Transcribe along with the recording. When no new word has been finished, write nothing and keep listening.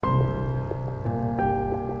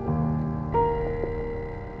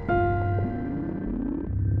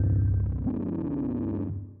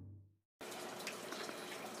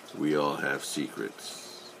have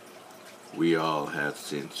secrets. We all have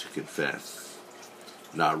sins to confess.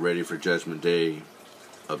 Not ready for Judgment Day?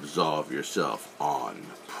 Absolve yourself on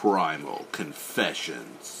Primal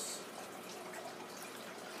Confessions.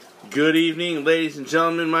 Good evening, ladies and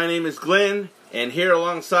gentlemen. My name is Glenn, and here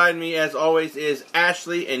alongside me, as always, is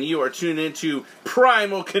Ashley, and you are tuned into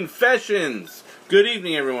Primal Confessions. Good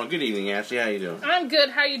evening, everyone. Good evening, Ashley. How you doing? I'm good.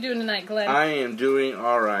 How you doing tonight, Glenn? I am doing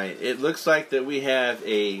all right. It looks like that we have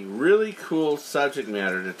a really cool subject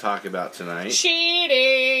matter to talk about tonight.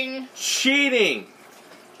 Cheating! Cheating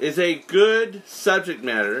is a good subject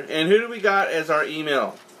matter. And who do we got as our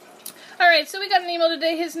email? Alright, so we got an email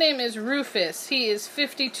today. His name is Rufus. He is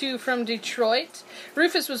 52 from Detroit.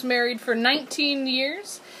 Rufus was married for 19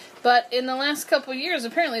 years. But in the last couple years,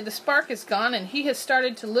 apparently the spark is gone, and he has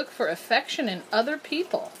started to look for affection in other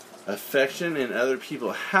people. Affection in other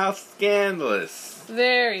people. How scandalous.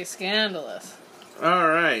 Very scandalous.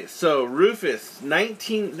 Alright, so Rufus,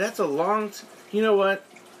 19, that's a long you know what?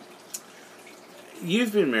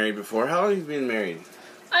 You've been married before. How long have you been married?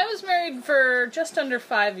 I was married for just under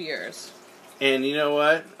 5 years. And you know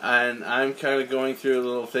what? I'm kind of going through a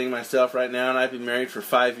little thing myself right now, and I've been married for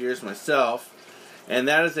 5 years myself. And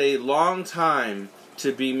that is a long time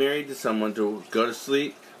to be married to someone, to go to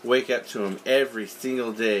sleep, wake up to them every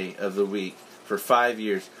single day of the week for 5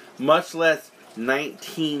 years. Much less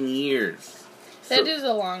 19 years. That is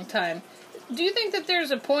a long time. Do you think that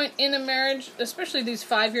there's a point in a marriage, especially these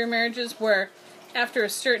 5-year marriages, where after a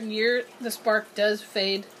certain year the spark does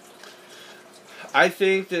fade? I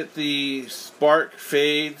think that the spark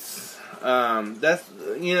fades. That's,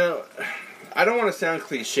 you know, I don't want to sound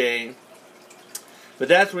cliche, but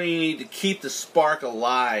that's when you need to keep the spark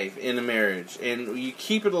alive in a marriage. And you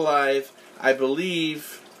keep it alive, I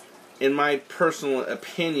believe, in my personal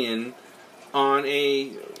opinion, on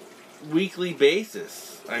a weekly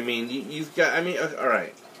basis. I mean, you've got, I mean,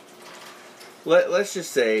 alright. Let's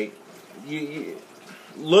just say,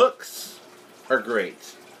 looks are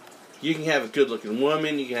great. You can have a good-looking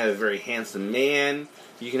woman, you can have a very handsome man,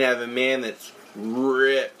 you can have a man that's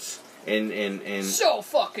ripped, and so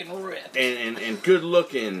fucking ripped and good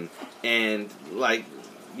looking, and like,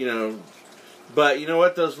 you know, but you know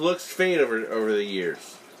what, those looks fade over the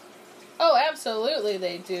years. Oh, absolutely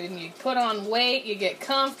they do. And you put on weight, you get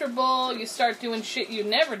comfortable, you start doing shit you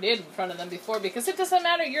never did in front of them before, because it doesn't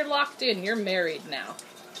matter, you're locked in, you're married now.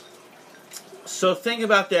 So think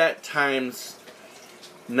about that times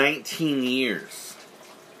 19 years.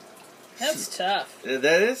 That's tough.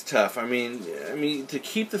 That is tough. I mean, to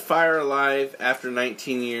keep the fire alive after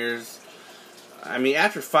 19 years, I mean,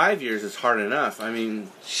 after 5 years is hard enough. I mean...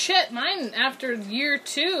 Shit, mine after year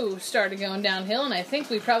 2 started going downhill, and I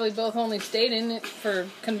think we probably both only stayed in it for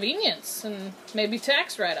convenience and maybe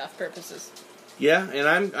tax write-off purposes. Yeah,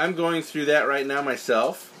 and I'm going through that right now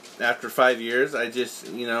myself. After 5 years, I just,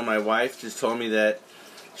 you know, my wife just told me that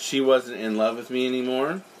she wasn't in love with me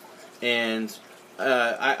anymore, and...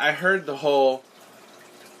 I heard the whole,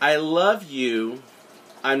 I love you,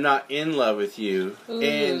 I'm not in love with you. Ooh,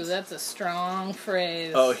 and, that's a strong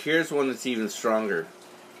phrase. Oh, here's one that's even stronger.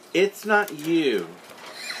 It's not you,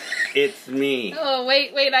 it's me. Oh,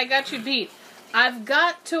 wait, I got you beat. I've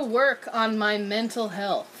got to work on my mental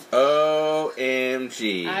health.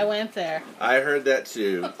 OMG. I went there. I heard that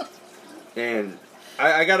too. And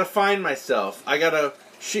I gotta find myself.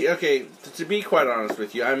 Okay, to be quite honest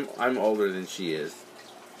with you, I'm older than she is.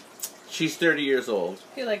 She's 30 years old.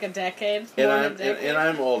 I feel like a decade. And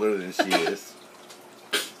I'm older than she is.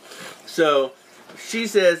 So she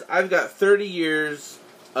says I've got 30 years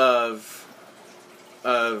of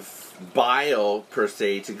bile per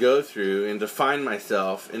se to go through and to find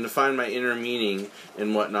myself and to find my inner meaning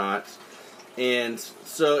and whatnot. And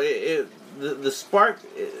so the spark,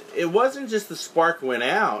 it wasn't just the spark went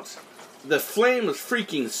out. The flame was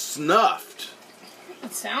freaking snuffed.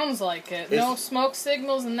 It sounds like it. No smoke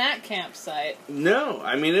signals in that campsite. No.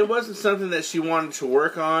 I mean, it wasn't something that she wanted to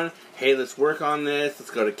work on. Hey, let's work on this.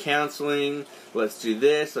 Let's go to counseling. Let's do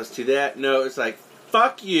this. Let's do that. No, it's like,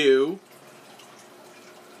 fuck you.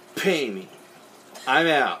 Pay me. I'm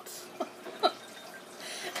out.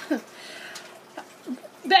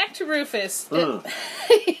 Back to Rufus.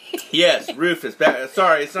 Yes, Rufus.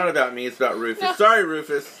 Sorry, it's not about me. It's about Rufus. No. Sorry,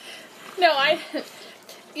 Rufus. No,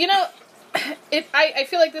 you know, I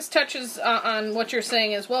feel like this touches on what you're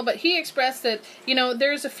saying as well, but he expressed that, you know,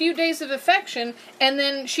 there's a few days of affection, and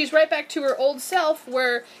then she's right back to her old self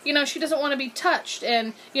where, you know, she doesn't want to be touched,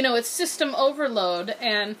 and, you know, it's system overload,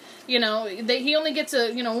 and, you know, he only gets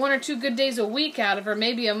 1 or 2 good days a week out of her,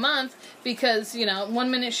 maybe a month, because, you know,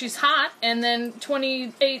 1 minute she's hot, and then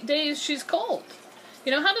 28 days she's cold.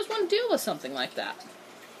 How does one deal with something like that?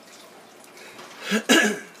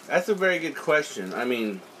 That's a very good question. I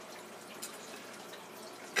mean,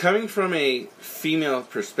 coming from a female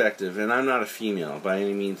perspective, and I'm not a female by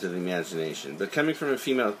any means of the imagination, but coming from a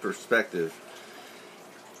female perspective,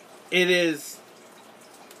 it is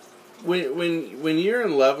when you're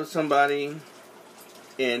in love with somebody,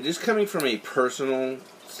 and just coming from a personal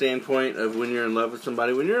standpoint of when you're in love with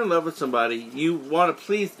somebody, you want to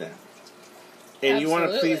please them. And Absolutely. You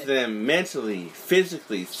want to please them mentally,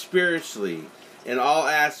 physically, spiritually, in all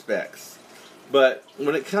aspects. But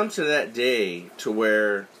when it comes to that day to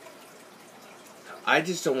where I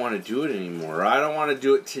just don't want to do it anymore, or I don't want to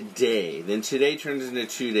do it today, then today turns into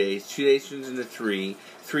 2 days, 2 days turns into 3,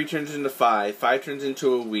 3 turns into 5, 5 turns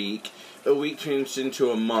into a week turns into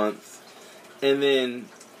a month, and then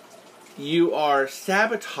you are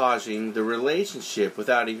sabotaging the relationship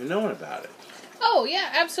without even knowing about it. Oh, yeah,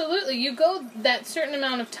 absolutely. You go that certain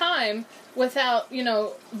amount of time without,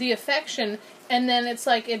 the affection, and then it's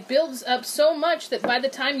like it builds up so much that by the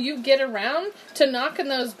time you get around to knocking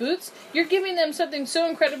those boots, you're giving them something so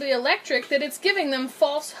incredibly electric that it's giving them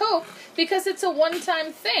false hope because it's a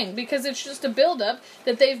one-time thing, because it's just a build-up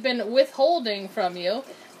that they've been withholding from you.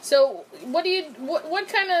 So how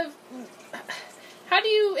do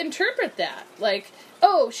you interpret that? Like,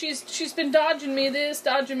 oh, she's been dodging me this,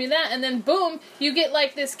 dodging me that, and then boom, you get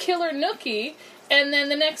like this killer nookie, and then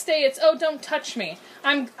the next day it's, oh, don't touch me.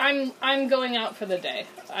 I'm going out for the day.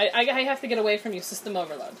 I have to get away from you, system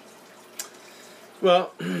overload.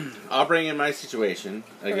 Well, I'll bring in my situation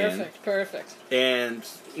again. Perfect. And,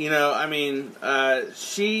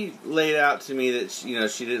 she laid out to me that,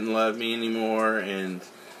 she didn't love me anymore, and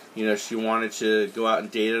she wanted to go out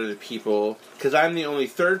and date other people, because I'm the only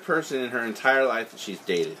third person in her entire life that she's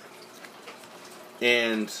dated.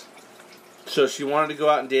 And so she wanted to go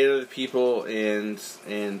out and date other people and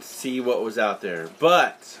see what was out there.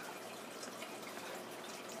 But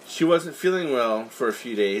she wasn't feeling well for a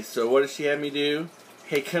few days, so what did she have me do?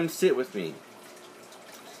 Hey, come sit with me.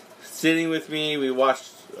 Sitting with me, we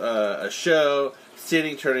watched a show.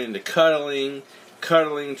 Sitting turned into cuddling.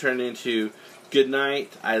 Cuddling turned into good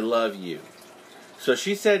night, I love you. So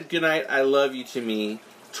she said good night, I love you to me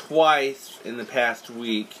twice in the past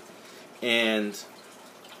week. And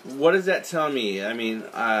what does that tell me? I mean,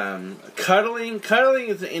 cuddling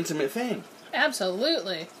is an intimate thing.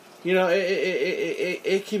 Absolutely.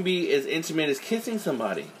 It can be as intimate as kissing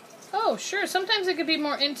somebody. Oh, sure. Sometimes it could be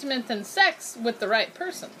more intimate than sex with the right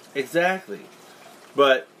person. Exactly.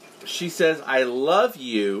 But she says, I love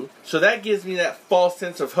you. So that gives me that false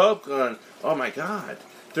sense of hope going, oh my God,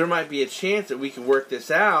 there might be a chance that we could work this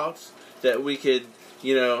out, that we could,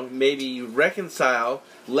 maybe reconcile,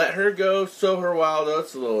 let her go, sow her wild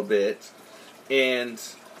oats a little bit, and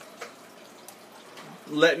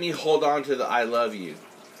let me hold on to the I love you.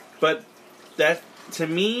 But that, to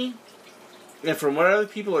me, and from what other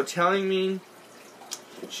people are telling me,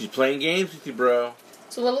 she's playing games with you, bro.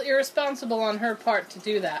 It's a little irresponsible on her part to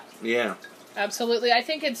do that. Yeah. Absolutely. I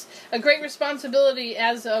think it's a great responsibility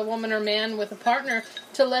as a woman or man with a partner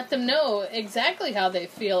to let them know exactly how they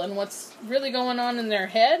feel and what's really going on in their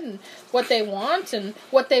head and what they want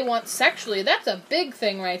sexually. That's a big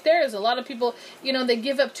thing right there. Is a lot of people, they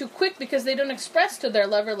give up too quick because they don't express to their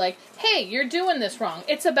lover like, hey, you're doing this wrong.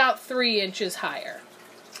 It's about 3 inches higher.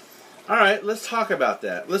 All right, let's talk about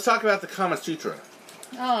that. Let's talk about the Kama Sutra.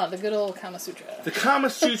 Ah, the good old Kama Sutra. The Kama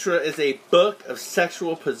Sutra is a book of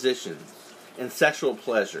sexual positions and sexual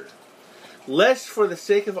pleasure. Let's, for the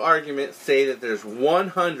sake of argument, say that there's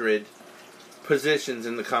 100 positions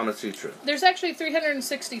in the Kama Sutra. There's actually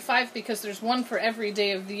 365 because there's one for every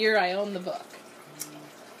day of the year I own the book.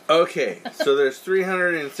 Okay, so there's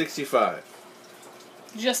 365.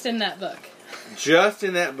 Just in that book. Just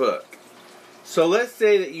in that book. So let's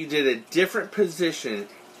say that you did a different position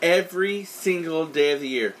every single day of the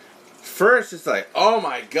year. First, it's like, oh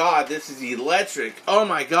my God, this is electric. Oh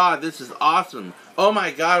my God, this is awesome. Oh my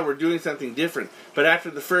God, we're doing something different. But after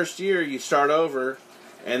the first year, you start over,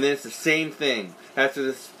 and then it's the same thing. After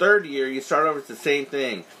the third year, you start over, it's the same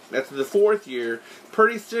thing. After the fourth year,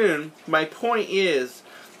 pretty soon, my point is,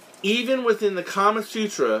 even within the Kama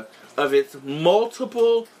Sutra, of its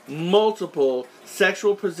multiple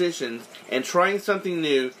sexual positions, and trying something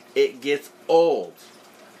new, it gets old.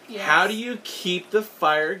 Yes. How do you keep the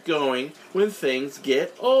fire going when things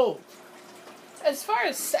get old? As far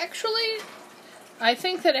as sexually, I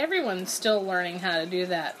think that everyone's still learning how to do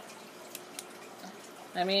that.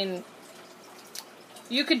 I mean,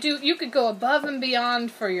 you could go above and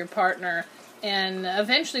beyond for your partner And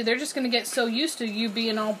eventually they're just going to get so used to you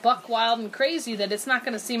being all buck wild and crazy that it's not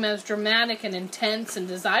going to seem as dramatic and intense and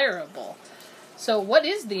desirable. So what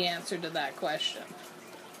is the answer to that question?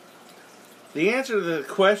 The answer to the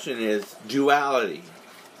question is duality.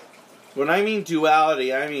 When I mean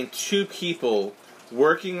duality, I mean two people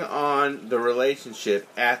working on the relationship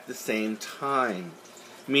at the same time.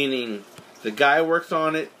 Meaning, the guy works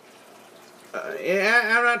on it.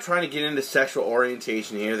 I'm not trying to get into sexual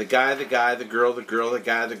orientation here. The guy, the girl, the girl, the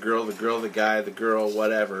guy, the girl, the girl, the guy, the girl,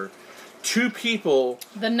 whatever. Two people.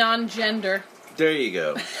 The non-gender. There you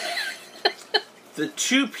go. The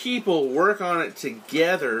two people work on it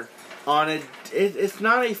together on a. It's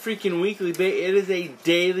not a freaking weekly basis. It is a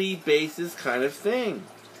daily basis kind of thing.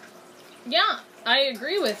 Yeah, I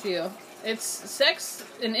agree with you. It's sex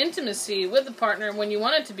and intimacy with the partner when you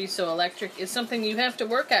want it to be so electric is something you have to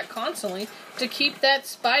work at constantly to keep that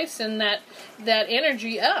spice and that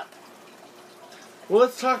energy up. Well,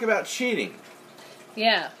 let's talk about cheating.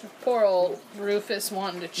 Yeah, poor old Rufus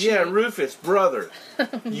wanting to cheat. Yeah, Rufus, brother.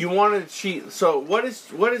 You wanted to cheat. So what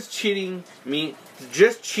does cheating mean?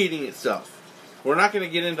 Just cheating itself. We're not going to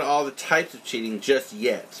get into all the types of cheating just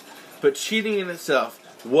yet. But cheating in itself,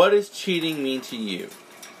 what does cheating mean to you?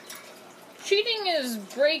 Cheating is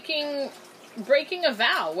breaking a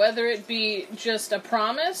vow, whether it be just a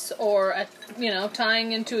promise or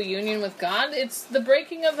tying into a union with God. It's the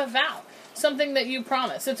breaking of a vow, something that you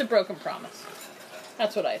promise. It's a broken promise.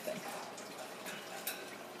 That's what I think.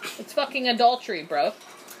 It's fucking adultery, bro.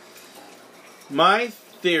 My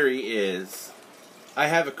theory is, I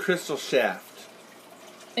have a crystal shaft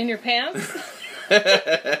in your pants.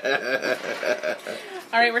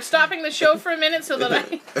 All right, we're stopping the show for a minute so that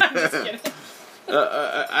I'm just kidding.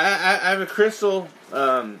 I have a crystal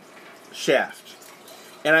shaft,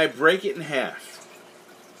 and I break it in half.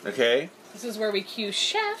 Okay? This is where we cue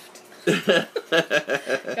shaft.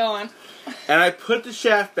 Go on. And I put the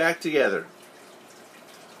shaft back together.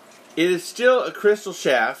 It is still a crystal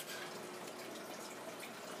shaft,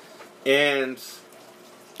 and...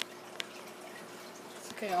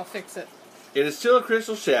 Okay, I'll fix it. It is still a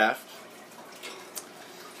crystal shaft,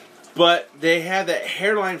 but they have that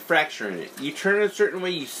hairline fracture in it. You turn it a certain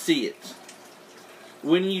way, you see it.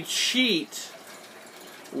 When you cheat,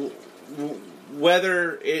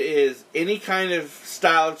 whether it is any kind of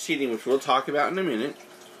style of cheating, which we'll talk about in a minute,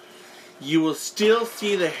 you will still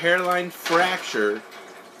see the hairline fracture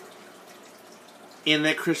in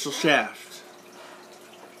that crystal shaft.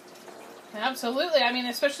 Absolutely. I mean,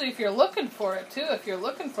 especially if you're looking for it, too. If you're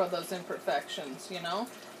looking for those imperfections, you know?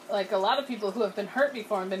 Like, a lot of people who have been hurt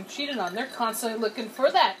before and been cheated on, they're constantly looking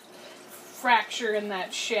for that fracture in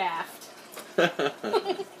that shaft.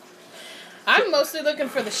 I'm mostly looking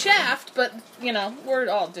for the shaft, but, we're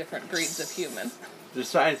all different breeds of human. The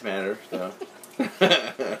size matters, though.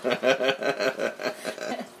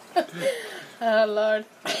 Oh, Lord.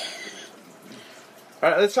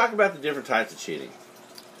 Alright, let's talk about the different types of cheating.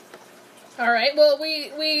 Alright, well,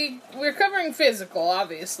 we're covering physical,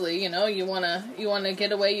 obviously. You wanna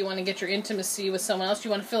get away, you wanna get your intimacy with someone else, you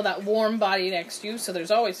wanna feel that warm body next to you, so there's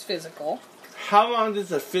always physical. How long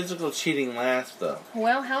does a physical cheating last, though?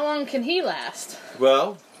 Well, how long can he last?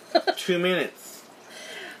 Well, 2 minutes.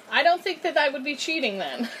 I don't think that I would be cheating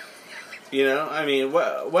then. I mean,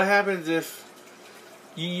 what happens if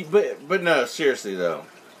you? But no, seriously though,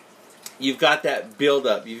 you've got that build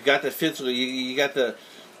up. You've got the physical. You got the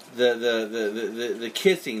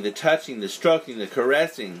kissing, the touching, the stroking, the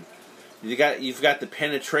caressing. You've got the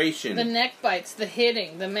penetration, the neck bites, the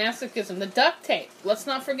hitting, the masochism, the duct tape. Let's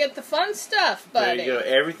not forget the fun stuff, buddy. There you go.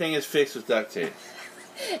 Everything is fixed with duct tape.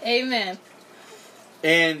 Amen.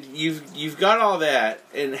 And you've got all that.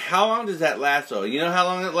 And how long does that last, though? You know how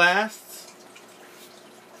long it lasts?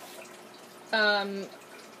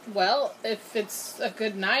 Well, if it's a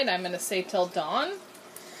good night, I'm going to say till dawn.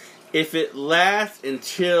 If it lasts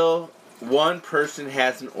until one person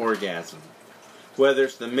has an orgasm, whether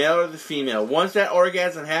it's the male or the female, once that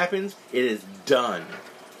orgasm happens, it is done.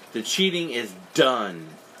 The cheating is done.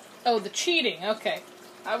 Oh, the cheating. Okay.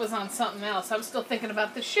 I was on something else. I was still thinking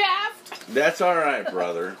about the shaft. That's all right,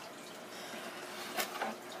 brother.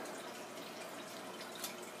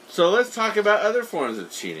 So let's talk about other forms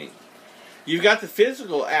of cheating. You've got the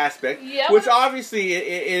physical aspect, which obviously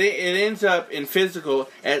it ends up in physical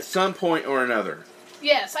at some point or another.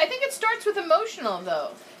 Yes, I think it starts with emotional,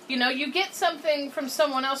 though. You get something from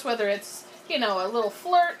someone else, whether it's, a little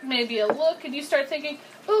flirt, maybe a look, and you start thinking,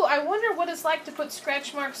 ooh, I wonder what it's like to put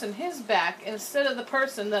scratch marks in his back instead of the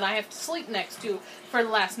person that I have to sleep next to for the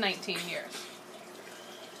last 19 years.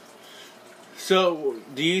 So,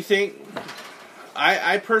 do you think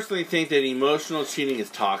I personally think that emotional cheating is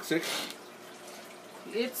toxic.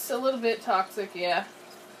 It's a little bit toxic, yeah.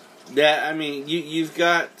 That, I mean, you've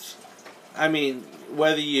got, I mean,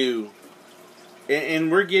 whether you,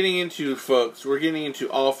 and we're getting into, folks, we're getting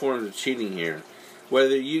into all forms of cheating here.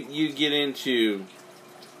 Whether you get into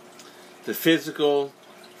the physical,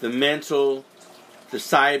 the mental, the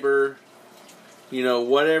cyber, you know,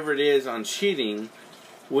 whatever it is on cheating,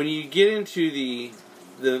 when you get into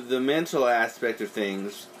the mental aspect of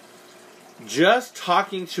things, just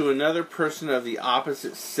talking to another person of the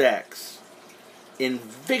opposite sex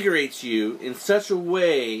invigorates you in such a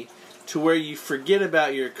way to where you forget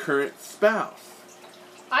about your current spouse.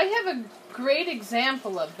 I have a great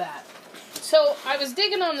example of that. So I was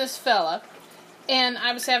digging on this fella, and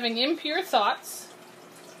I was having impure thoughts,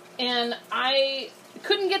 and I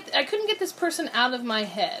couldn't get this person out of my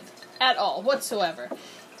head at all whatsoever,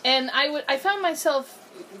 and I found myself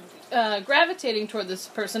gravitating toward this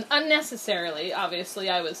person unnecessarily. Obviously,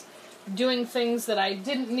 I was doing things that I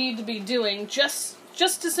didn't need to be doing just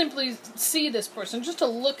to simply see this person, just to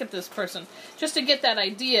look at this person, just to get that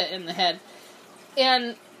idea in the head.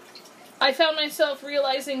 And I found myself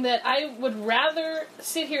realizing that I would rather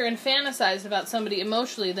sit here and fantasize about somebody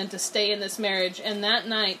emotionally than to stay in this marriage. And that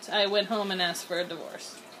night, I went home and asked for a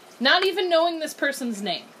divorce, not even knowing this person's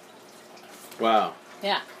name. Wow.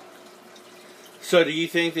 Yeah. So do you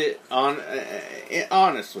think that,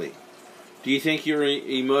 honestly, do you think you're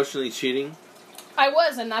emotionally cheating? I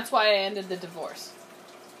was, and that's why I ended the divorce.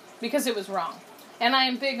 Because it was wrong. And I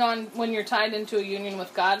am big on, when you're tied into a union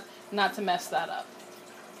with God, not to mess that up.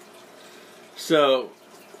 So,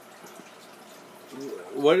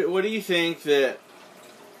 what do you think that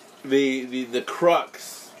the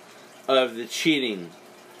crux of the cheating,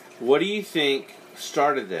 what do you think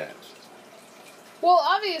started that? Well,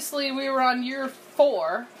 obviously, we were on year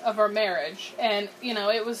 4 of our marriage, and, you know,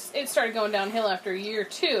 it started going downhill after year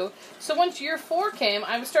 2. So once year 4 came,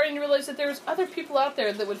 I was starting to realize that there was other people out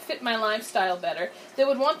there that would fit my lifestyle better, that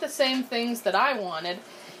would want the same things that I wanted,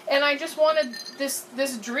 and I just wanted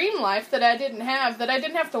this dream life that I didn't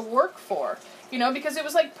have to work for, you know, because it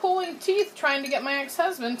was like pulling teeth trying to get my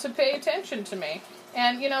ex-husband to pay attention to me.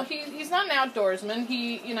 And, you know, he's not an outdoorsman,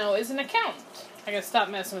 he, you know, is an accountant. I gotta stop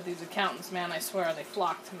messing with these accountants, man. I swear they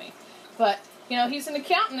flock to me. But, you know, he's an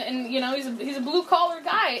accountant, and, you know, he's a blue-collar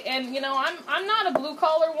guy, and, you know, I'm not a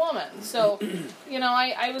blue-collar woman. So, you know,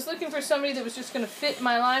 I was looking for somebody that was just going to fit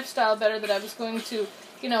my lifestyle better, that I was going to,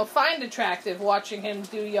 you know, find attractive watching him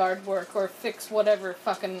do yard work or fix whatever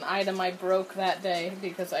fucking item I broke that day,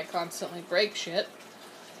 because I constantly break shit.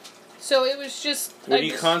 So it was just... When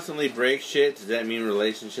you constantly break shit, does that mean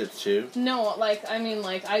relationships too? No, like, I mean,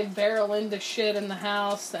 like, I barrel into shit in the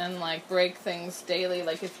house and, like, break things daily.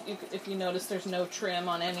 Like, if you notice, there's no trim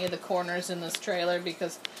on any of the corners in this trailer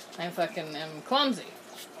because I fucking am clumsy.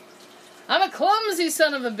 I'm a clumsy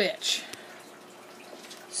son of a bitch.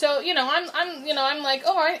 So, you know, I'm like,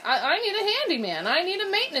 oh, I need a handyman. I need a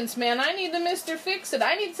maintenance man. I need a Mr. Fix-It.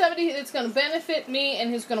 I need somebody that's going to benefit me and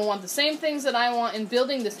who's going to want the same things that I want in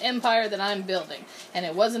building this empire that I'm building. And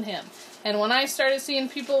it wasn't him. And when I started seeing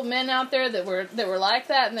men out there that were like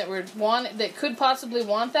that and that could possibly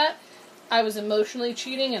want that, I was emotionally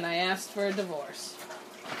cheating and I asked for a divorce.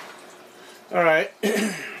 All right.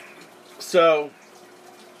 So,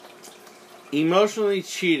 emotionally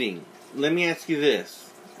cheating. Let me ask you this.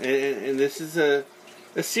 And this is a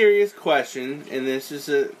serious question, and this is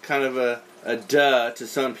a kind of a duh to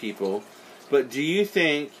some people, but do you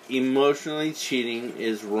think emotionally cheating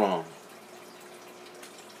is wrong?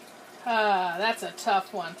 That's a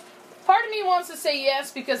tough one. Part of me wants to say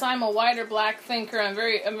yes because I'm a white or black thinker. I'm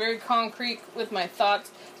very concrete with my thoughts,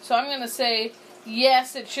 so I'm going to say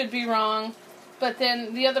yes, it should be wrong. But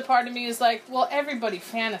then the other part of me is like, well, everybody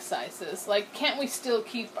fantasizes. Like, can't we still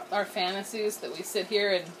keep our fantasies that we sit here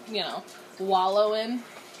and, you know, wallow in?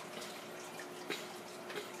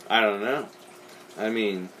 I don't know. I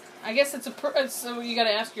mean... I guess so you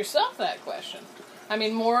gotta ask yourself that question. I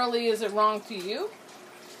mean, morally, is it wrong to you?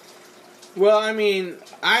 Well, I mean,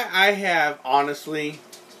 I have, honestly,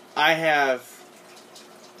 I have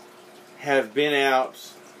been out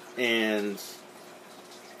and...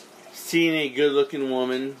 seen a good-looking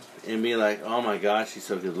woman and be like, oh my gosh, she's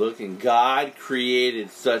so good-looking. God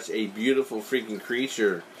created such a beautiful freaking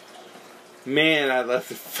creature. Man, I'd love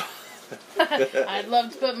to... I'd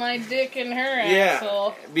love to put my dick in her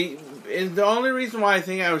asshole. And the only reason why I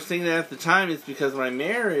think I was thinking that at the time is because my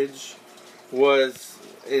marriage was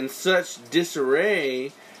in such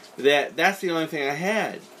disarray that that's the only thing I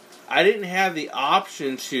had. I didn't have the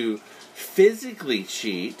option to physically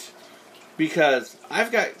cheat, because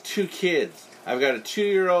I've got 2 kids. I've got a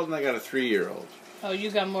 2-year-old and I got a 3-year-old. Oh,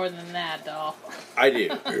 you got more than that, doll. I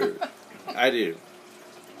do. I do.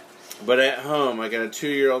 But at home, I got a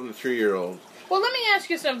 2-year-old and a 3-year-old. Well, let me ask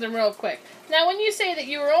you something real quick. Now, when you say that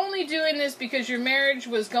you were only doing this because your marriage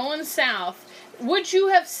was going south, would you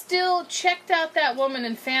have still checked out that woman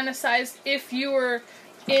and fantasized if you were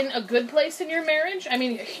in a good place in your marriage? I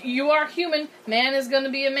mean, you are human. Man is going to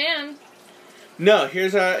be a man. No,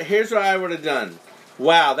 here's what I would have done.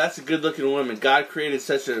 Wow, that's a good-looking woman. God created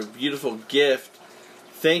such a beautiful gift.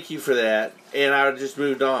 Thank you for that. And I would have just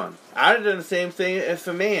moved on. I would have done the same thing if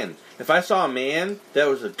a man. If I saw a man that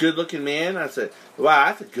was a good-looking man, I'd say, wow,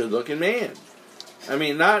 that's a good-looking man. I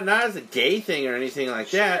mean, not as a gay thing or anything like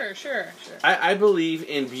that. Sure. I believe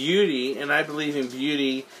in beauty, and I believe in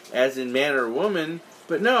beauty as in man or woman.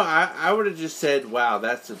 But no, I would have just said, wow,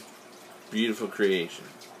 that's a beautiful creation.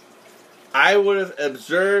 I would have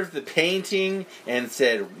observed the painting and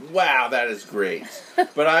said, wow, that is great.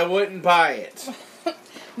 But I wouldn't buy it.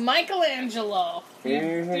 Michelangelo.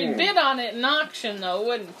 You'd bid on it in auction, though,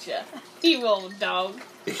 wouldn't you? You old dog.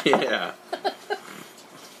 Yeah.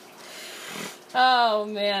 Oh,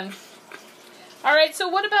 man. Alright, so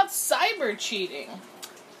what about cyber cheating?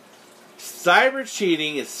 Cyber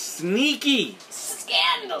cheating is sneaky.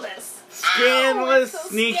 Scandalous. Scandalous, Ow, so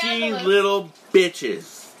sneaky scandalous. little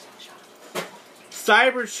bitches.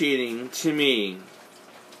 Cyber cheating, to me,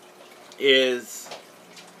 is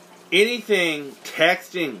anything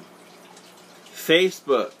texting,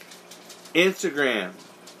 Facebook, Instagram,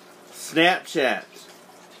 Snapchat,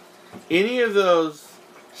 any of those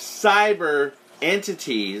cyber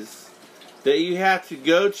entities that you have to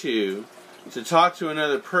go to talk to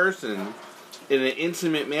another person in an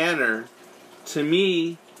intimate manner, to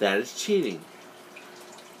me, that is cheating.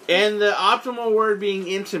 And the optimal word being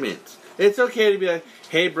intimate. It's okay to be like,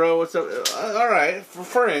 hey bro, what's up? Alright,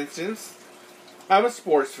 for instance, I'm a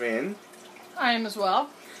sports fan. I am as well.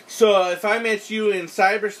 So if I met you in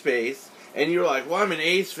cyberspace, and you were like, well, I'm an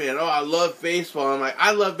A's fan. Oh, I love baseball. I'm like,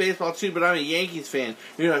 I love baseball too, but I'm a Yankees fan.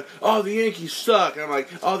 And you're like, oh, the Yankees suck. And I'm like,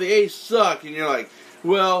 oh, the A's suck. And you're like,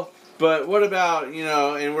 well, but what about,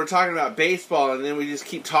 and we're talking about baseball, and then we just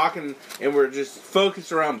keep talking, and we're just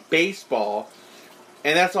focused around baseball,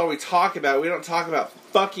 and that's all we talk about. We don't talk about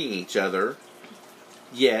fucking each other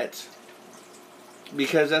yet,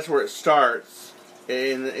 because that's where it starts.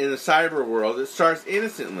 In the cyber world, it starts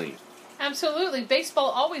innocently. Absolutely.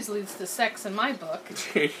 Baseball always leads to sex in my book.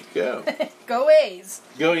 There you go. Go A's.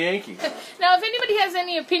 Go Yankees. Now, if anybody has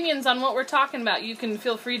any opinions on what we're talking about, you can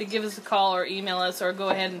feel free to give us a call or email us or go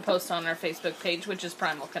ahead and post on our Facebook page, which is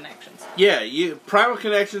Primal Connections. Yeah, Primal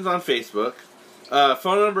Connections on Facebook.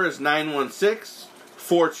 Phone number is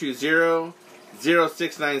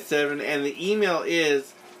 916-420-0697, and the email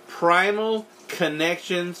is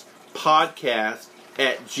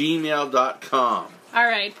primalconnectionspodcast@gmail.com.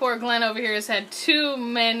 Alright, poor Glenn over here has had too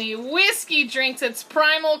many whiskey drinks. It's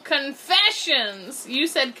Primal Confessions. You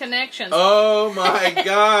said connections. Oh my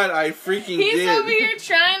god, I freaking He's did. over here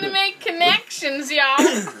trying to make connections, y'all.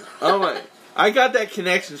 Oh my. I got that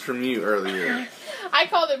connections from you earlier. I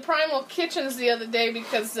called it Primal Kitchens the other day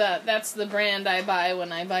because that's the brand I buy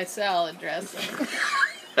when I buy salad dressing.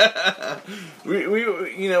 we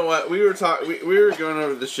you know what? We were going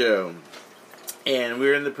over the show, and we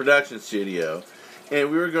were in the production studio. And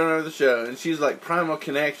we were going over the show, and she's like, Primal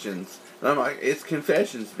Connections. And I'm like, it's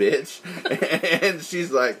Confessions, bitch. And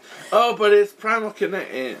she's like, oh, but it's Primal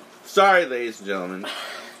Connections. Sorry, ladies and gentlemen.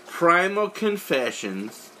 Primal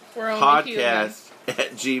Confessions podcast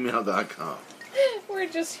 @gmail.com. We're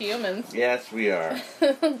just humans. Yes, we are.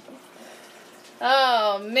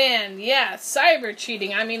 Oh, man, yeah, cyber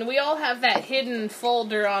cheating. I mean, we all have that hidden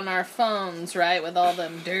folder on our phones, right, with all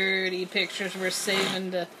them dirty pictures we're saving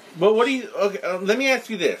to... But what do you... Okay, let me ask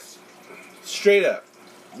you this. Straight up.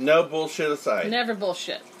 No bullshit aside. Never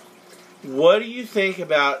bullshit. What do you think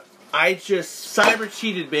about... I just cyber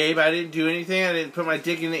cheated, babe. I didn't do anything. I didn't put my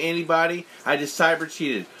dick into anybody. I just cyber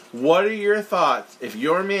cheated. What are your thoughts if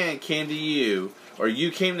your man came to you, or you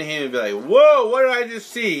came to him and be like, whoa, what did I just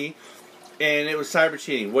see? And it was cyber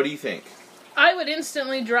cheating. What do you think? I would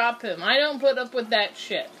instantly drop him. I don't put up with that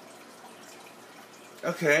shit.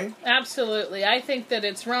 Okay. Absolutely. I think that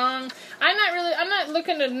it's wrong. I'm not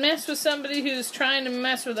looking to mess with somebody who's trying to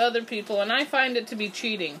mess with other people, and I find it to be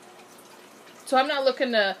cheating. So I'm not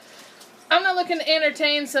looking to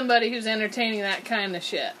entertain somebody who's entertaining that kind of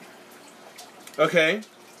shit. Okay.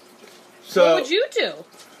 So What would you do?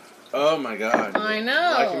 Oh my god. I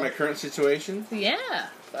know. Like in my current situation? Yeah.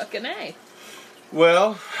 Fucking A.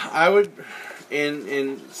 Well, I would,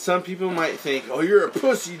 and some people might think, oh, you're a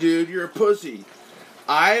pussy, dude, you're a pussy.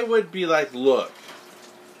 I would be like, look,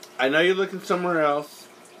 I know you're looking somewhere else.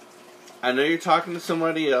 I know you're talking to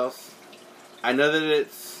somebody else. I know that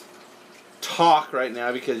it's talk right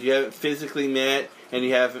now because you haven't physically met and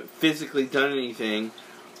you haven't physically done anything.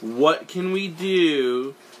 What can we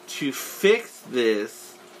do to fix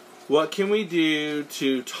this? What can we do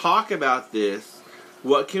to talk about this?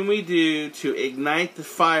 What can we do to ignite the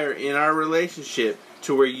fire in our relationship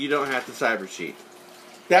to where you don't have to cyber cheat?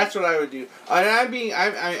 That's what I would do.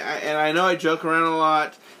 And I know I joke around a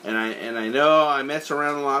lot, and I know I mess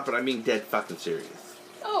around a lot, but I'm being dead fucking serious.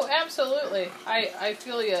 Oh, absolutely. I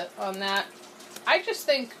feel you on that. I just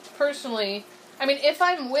think, personally, I mean, if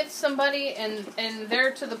I'm with somebody and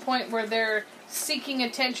they're to the point where they're seeking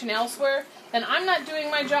attention elsewhere, then I'm not doing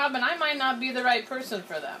my job and I might not be the right person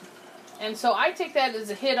for them. And so I take that as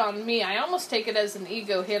a hit on me. I almost take it as an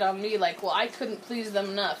ego hit on me, like, well, I couldn't please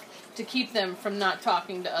them enough to keep them from not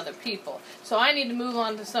talking to other people. So I need to move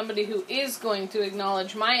on to somebody who is going to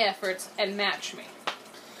acknowledge my efforts and match me.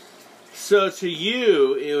 So to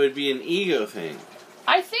you, it would be an ego thing.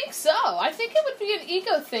 I think so. I think it would be an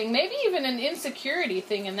ego thing, maybe even an insecurity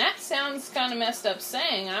thing, and that sounds kind of messed up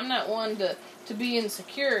saying. I'm not one to be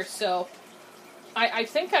insecure, so I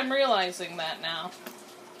think I'm realizing that now.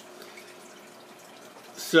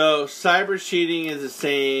 So cyber cheating is the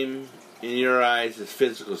same in your eyes as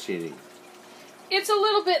physical cheating. It's a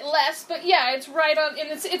little bit less, but yeah, it's right on.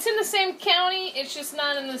 And it's in the same county. It's just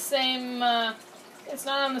not in the same. It's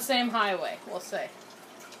not on the same highway. We'll say.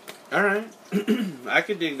 All right, I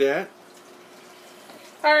could dig that.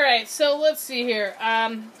 All right, so let's see here.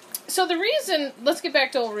 So the reason. Let's get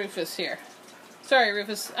back to old Rufus here. Sorry,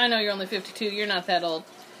 Rufus. I know you're only 52. You're not that old,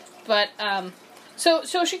 but So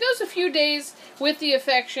she goes a few days with the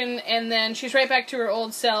affection, and then she's right back to her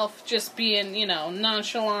old self, just being,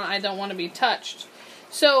 nonchalant, I don't want to be touched.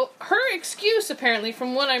 So her excuse, apparently,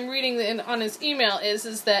 from what I'm reading on his email,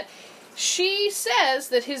 is that she says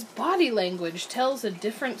that his body language tells a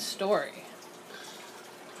different story.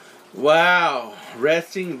 Wow,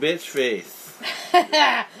 resting bitch face.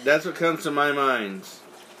 That's what comes to my mind.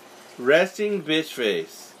 Resting bitch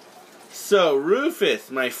face. So,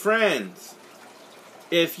 Rufus, my friends,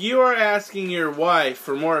 if you are asking your wife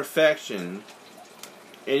for more affection,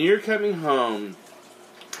 and you're coming home,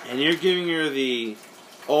 and you're giving her the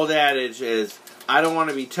old adage is, I don't want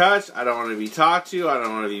to be touched, I don't want to be talked to, I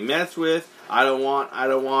don't want to be messed with, I don't want,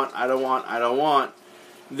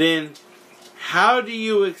 then how do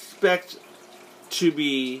you expect to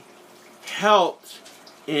be helped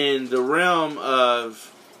in the realm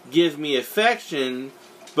of give me affection,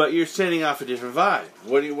 but you're sending off a different vibe?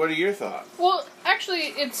 What are your thoughts? Well,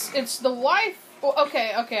 actually, it's the wife. Well,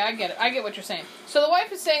 okay, I get it. I get what you're saying. So the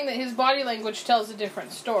wife is saying that his body language tells a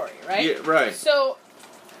different story, right? Yeah, right. So,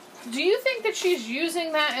 do you think that she's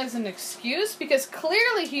using that as an excuse? Because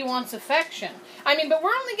clearly he wants affection. I mean, but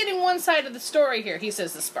we're only getting one side of the story here. He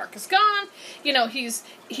says the spark is gone.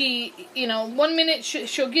 One minute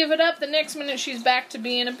she'll give it up, the next minute she's back to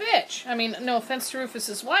being a bitch. I mean, no offense to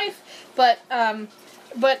Rufus's wife, but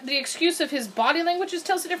the excuse of his body language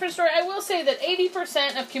tells a different story. I will say that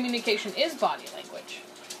 80% of communication is body language.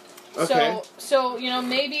 Okay. So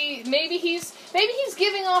maybe he's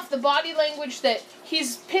giving off the body language that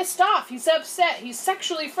he's pissed off, he's upset, he's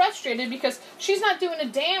sexually frustrated because she's not doing a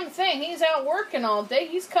damn thing. He's out working all day.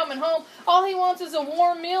 He's coming home. All he wants is a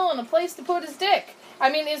warm meal and a place to put his dick. I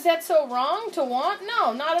mean, is that so wrong to want?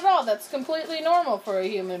 No, not at all. That's completely normal for a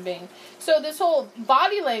human being. So this whole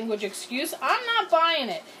body language excuse, I'm not buying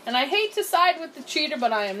it. And I hate to side with the cheater,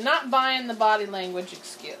 but I am not buying the body language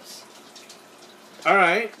excuse. All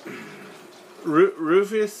right.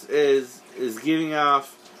 Rufus is giving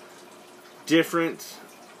off different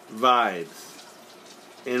vibes.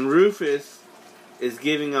 And Rufus is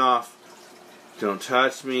giving off, don't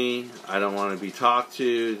touch me, I don't want to be talked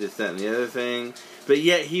to, this, that, and the other thing. But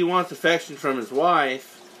yet he wants affection from his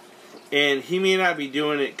wife, and he may not be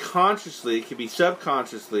doing it consciously, it could be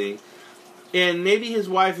subconsciously, and maybe his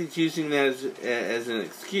wife is using that as an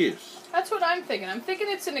excuse. That's what I'm thinking. I'm thinking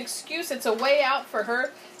it's an excuse, it's a way out for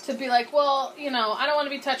her to be like, well, I don't want to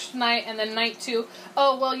be touched tonight, and then night 2,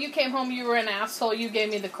 oh, well, you came home, you were an asshole, you gave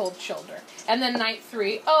me the cold shoulder. And then night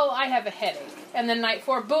 3, oh, I have a headache. And then night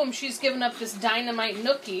 4, boom, she's given up this dynamite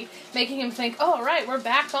nookie, making him think, oh, all right, we're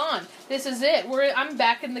back on. This is it. I'm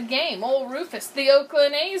back in the game. Old Rufus, the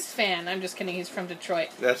Oakland A's fan. I'm just kidding, he's from Detroit.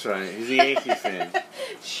 That's right, he's a Yankees fan.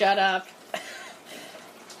 Shut up.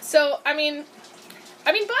 So, I mean,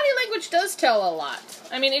 body language does tell a lot.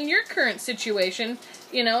 I mean, in your current situation,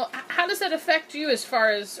 how does that affect you as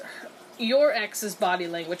far as, your ex's body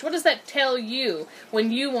language? What does that tell you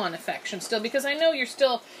when you want affection still? Because I know you're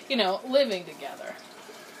still, living together.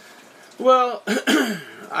 Well,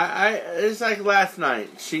 it's like last night.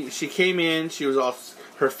 She came in. She was all,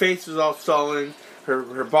 her face was all sullen.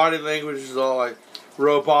 Her body language was all like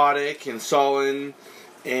robotic and sullen.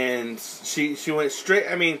 And she went straight.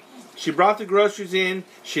 I mean, she brought the groceries in.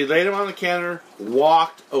 She laid them on the counter.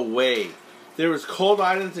 Walked away. There was cold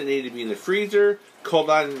items that needed to be in the freezer, cold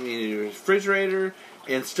items that needed to be in the refrigerator,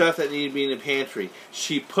 and stuff that needed to be in the pantry.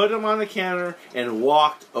 She put them on the counter and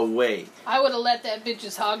walked away. I would have let that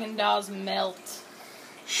bitch's Haagen-Dazs melt.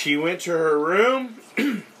 She went to her room,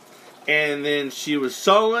 and then she was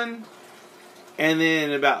sullen. And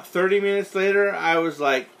then about 30 minutes later, I was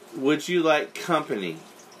like, "Would you like company?"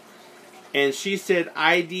 And she said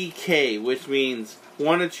IDK, which means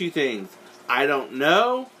one of two things. I don't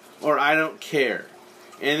know, or I don't care.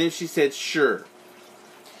 And then she said, sure.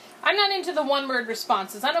 I'm not into the one-word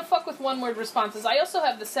responses. I don't fuck with one-word responses. I also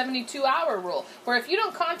have the 72-hour rule, where if you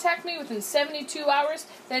don't contact me within 72 hours,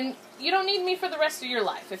 then you don't need me for the rest of your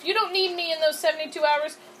life. If you don't need me in those 72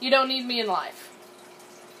 hours, you don't need me in life.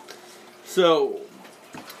 So,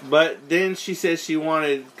 but then she said she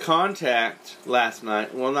wanted contact last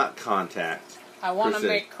night. Well, not contact. I want to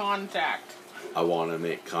make contact. I want to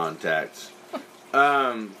make contact.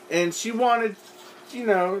 And she wanted,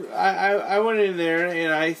 I went in there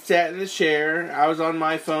and I sat in the chair. I was on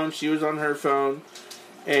my phone. She was on her phone.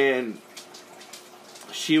 And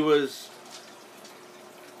she was,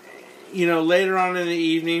 later on in the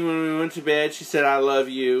evening when we went to bed, she said, I love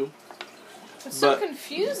you. It's so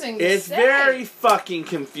confusing to It's say. very fucking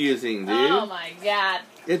confusing, dude. Oh my god.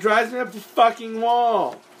 It drives me up the fucking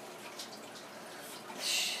wall.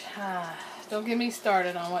 Don't get me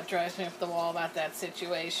started on what drives me up the wall about that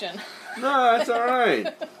situation. No, that's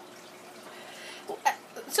alright.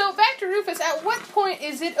 So back to Rufus, at what point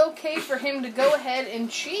is it okay for him to go ahead and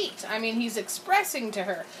cheat? I mean, he's expressing to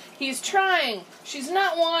her. He's trying. She's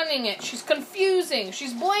not wanting it. She's confusing.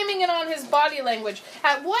 She's blaming it on his body language.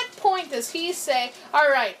 At what point does he say,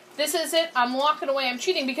 alright, this is it, I'm walking away, I'm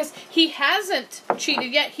cheating? Because he hasn't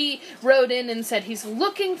cheated yet. He wrote in and said he's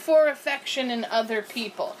looking for affection in other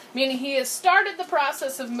people. Meaning he has started the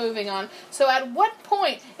process of moving on. So at what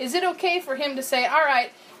point is it okay for him to say,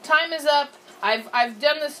 alright, time is up, I've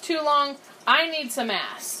done this too long, I need some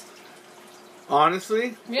ass?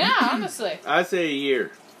 Honestly? Yeah, honestly. I'd say a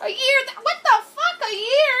year. A year? What the fuck, a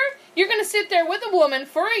year? You're going to sit there with a woman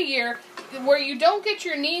for a year where you don't get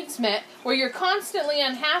your needs met, where you're constantly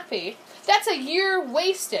unhappy. That's a year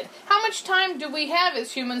wasted. How much time do we have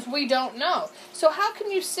as humans? We don't know. So how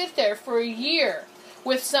can you sit there for a year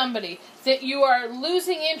with somebody that you are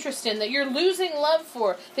losing interest in, that you're losing love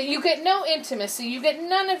for, that you get no intimacy, you get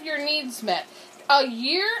none of your needs met? A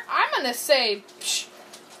year? I'm going to say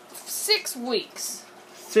 6 weeks.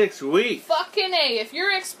 6 weeks? Fucking A. If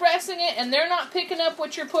you're expressing it and they're not picking up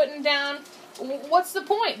what you're putting down, what's the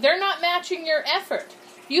point? They're not matching your effort.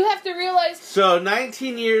 You have to realize... So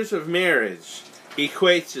 19 years of marriage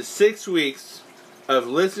equates to 6 weeks of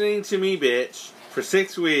listening to me, bitch, for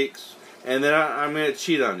 6 weeks, and then I'm going to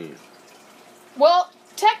cheat on you. Well,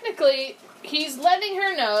 technically, he's letting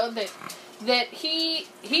her know that he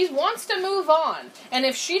wants to move on. And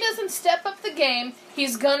if she doesn't step up the game,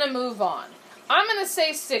 he's gonna move on. I'm gonna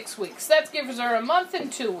say 6 weeks. That gives her a month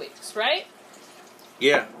and 2 weeks, right?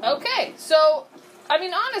 Yeah. Okay, so, I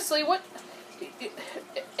mean, honestly, what...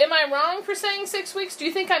 Am I wrong for saying 6 weeks? Do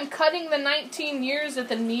you think I'm cutting the 19 years at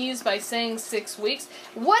the knees by saying 6 weeks?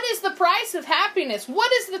 What is the price of happiness?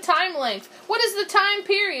 What is the time length? What is the time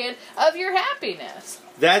period of your happiness?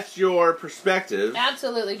 That's your perspective.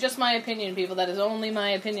 Absolutely. Just my opinion, people. That is only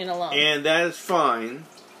my opinion alone. And that is fine.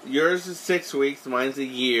 Yours is 6 weeks. Mine's a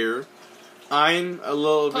year. I'm a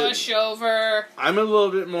little Pushover. I'm a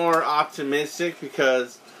little bit more optimistic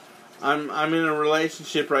because I'm in a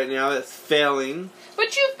relationship right now that's failing.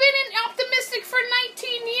 But you've been optimistic for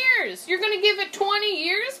 19 years. You're going to give it 20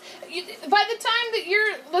 years? By the time that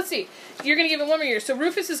you're going to give it 1 more year. So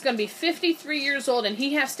Rufus is going to be 53 years old, and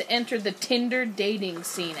he has to enter the Tinder dating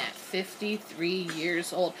scene at 53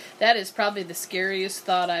 years old. That is probably the scariest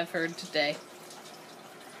thought I've heard today.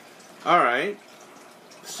 Alright.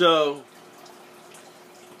 So,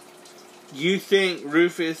 you think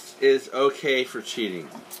Rufus is okay for cheating?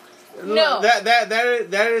 No.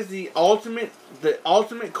 That is the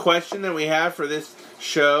ultimate question that we have for this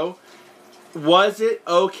show. Was it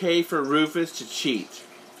okay for Rufus to cheat?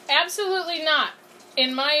 Absolutely not.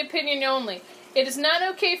 In my opinion only. It is not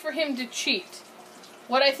okay for him to cheat.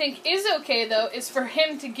 What I think is okay, though, is for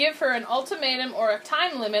him to give her an ultimatum or a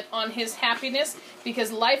time limit on his happiness,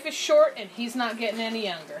 because life is short and he's not getting any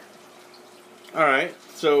younger. All right.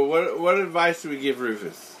 So what advice do we give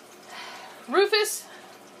Rufus? Rufus,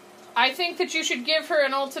 I think that you should give her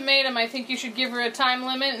an ultimatum. I think you should give her a time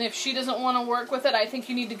limit, and if she doesn't want to work with it, I think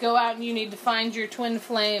you need to go out and you need to find your twin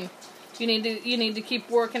flame. You need to keep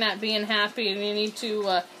working at being happy, and you need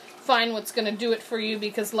to find what's going to do it for you,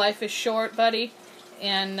 because life is short, buddy,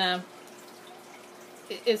 and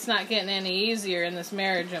it's not getting any easier in this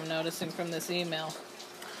marriage, I'm noticing from this email.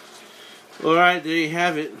 All right, there you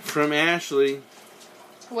have it from Ashley.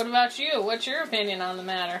 What about you? What's your opinion on the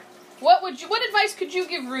matter? What advice could you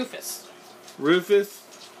give Rufus? Rufus,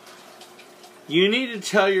 you need to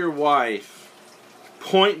tell your wife,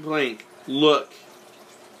 point blank, look,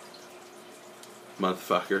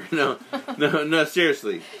 motherfucker. No,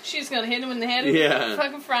 seriously. She's gonna hit him in the head with a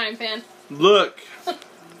fucking frying pan. Look,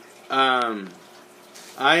 I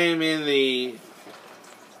am in the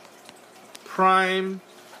prime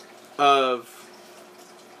of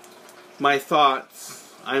my thoughts.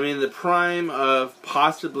 I'm in the prime of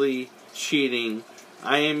possibly cheating.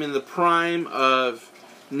 I am in the prime of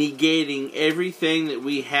negating everything that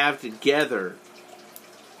we have together.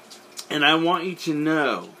 And I want you to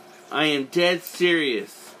know, I am dead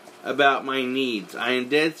serious about my needs. I am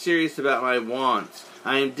dead serious about my wants.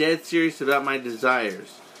 I am dead serious about my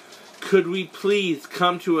desires. Could we please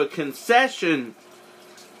come to a concession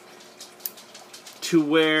to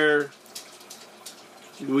where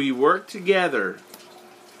we work together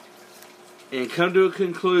and come to a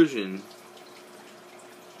conclusion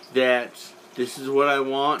that this is what I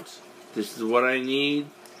want, this is what I need,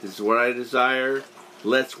 this is what I desire,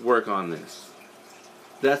 let's work on this.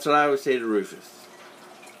 That's what I would say to Rufus.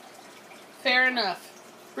 Fair enough.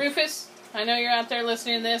 Rufus, I know you're out there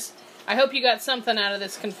listening to this. I hope you got something out of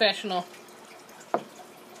this confessional.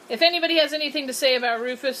 If anybody has anything to say about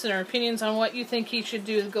Rufus and our opinions on what you think he should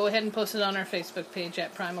do, go ahead and post it on our Facebook page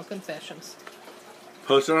at Primal Confessions.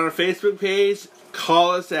 Post it on our Facebook page.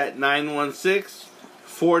 Call us at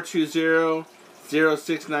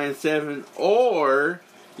 916-420-0697, or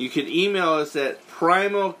you can email us at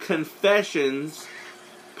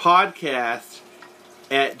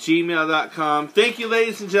primalconfessionspodcast@gmail.com. Thank you,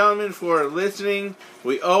 ladies and gentlemen, for listening.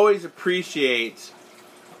 We always appreciate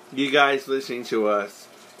you guys listening to us.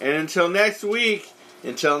 And until next week,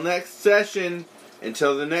 until next session,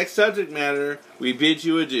 until the next subject matter, we bid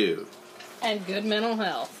you adieu. And good mental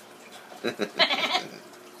health. La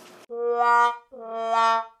la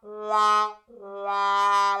la la la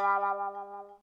la la la la.